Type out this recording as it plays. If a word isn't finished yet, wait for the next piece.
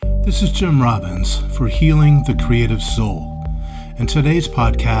This is Jim Robbins for Healing the Creative Soul, and today's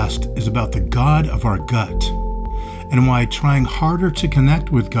podcast is about the God of our gut and why trying harder to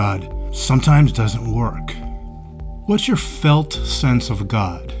connect with God sometimes doesn't work. What's your felt sense of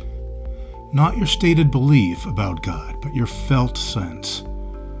God? Not your stated belief about God, but your felt sense.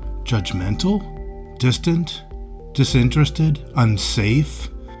 Judgmental? Distant? Disinterested? Unsafe?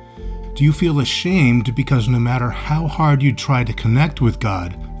 Do you feel ashamed because no matter how hard you try to connect with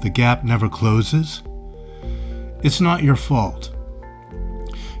God, the gap never closes? It's not your fault.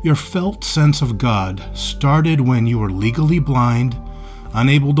 Your felt sense of God started when you were legally blind,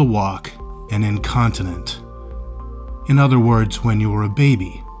 unable to walk, and incontinent. In other words, when you were a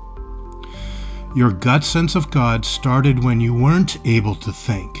baby. Your gut sense of God started when you weren't able to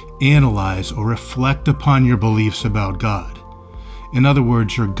think, analyze, or reflect upon your beliefs about God. In other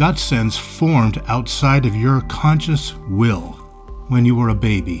words, your gut sense formed outside of your conscious will when you were a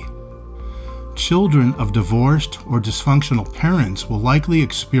baby. Children of divorced or dysfunctional parents will likely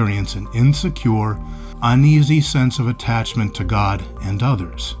experience an insecure, uneasy sense of attachment to God and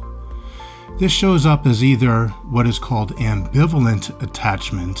others. This shows up as either what is called ambivalent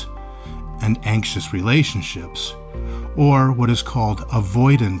attachment and anxious relationships, or what is called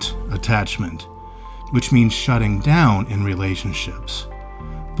avoidant attachment, which means shutting down in relationships,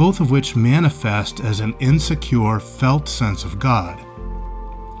 both of which manifest as an insecure, felt sense of God.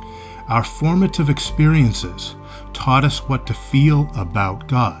 Our formative experiences taught us what to feel about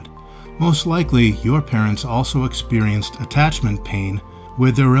God. Most likely, your parents also experienced attachment pain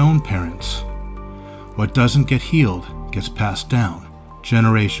with their own parents. What doesn't get healed gets passed down,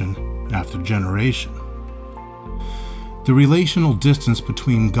 generation after generation. The relational distance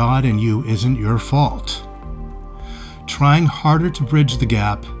between God and you isn't your fault. Trying harder to bridge the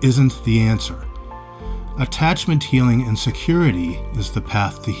gap isn't the answer. Attachment healing and security is the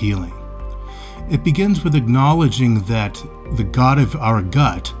path to healing. It begins with acknowledging that the God of our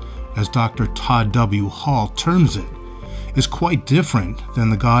gut, as Dr. Todd W. Hall terms it, is quite different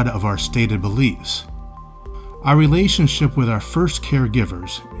than the God of our stated beliefs. Our relationship with our first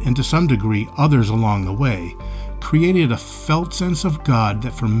caregivers, and to some degree others along the way, created a felt sense of God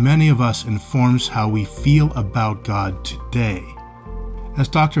that for many of us informs how we feel about God today. As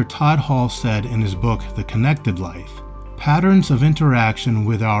Dr. Todd Hall said in his book, The Connected Life, patterns of interaction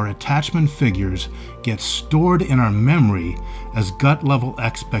with our attachment figures get stored in our memory as gut-level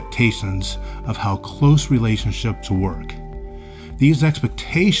expectations of how close relationships work. These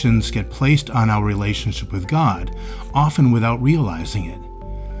expectations get placed on our relationship with God, often without realizing it.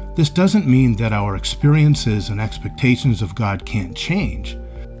 This doesn't mean that our experiences and expectations of God can't change,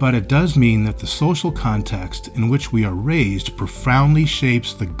 but it does mean that the social context in which we are raised profoundly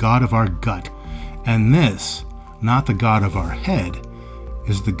shapes the God of our gut, and this, not the God of our head,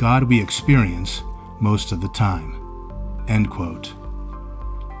 is the God we experience most of the time." End quote.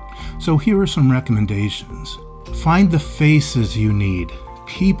 So here are some recommendations. Find the faces you need,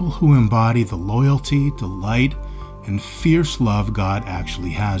 people who embody the loyalty, delight, and fierce love God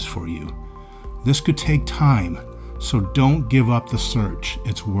actually has for you. This could take time, so don't give up the search.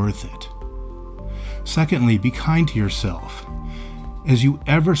 It's worth it. Secondly, be kind to yourself. As you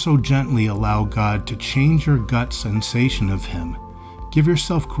ever so gently allow God to change your gut sensation of Him, give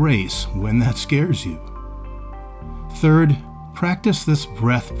yourself grace when that scares you. Third, practice this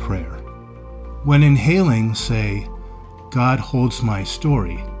breath prayer. When inhaling, say, "God holds my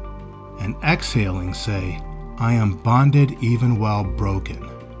story," and exhaling, say, "I am bonded even while broken."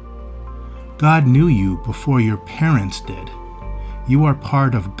 God knew you before your parents did. You are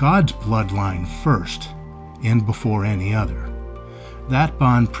part of God's bloodline first, and before any other. That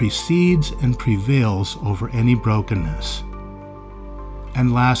bond precedes and prevails over any brokenness.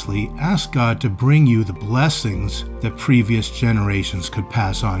 And lastly, ask God to bring you the blessings that previous generations could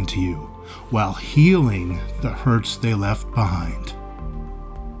pass on to you, while healing the hurts they left behind.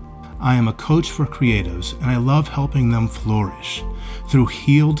 I am a coach for creatives, and I love helping them flourish through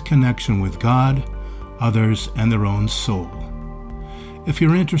healed connection with God, others, and their own soul. If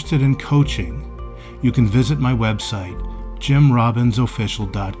you're interested in coaching, you can visit my website,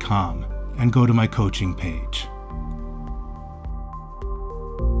 jimrobbinsofficial.com, and go to my coaching page.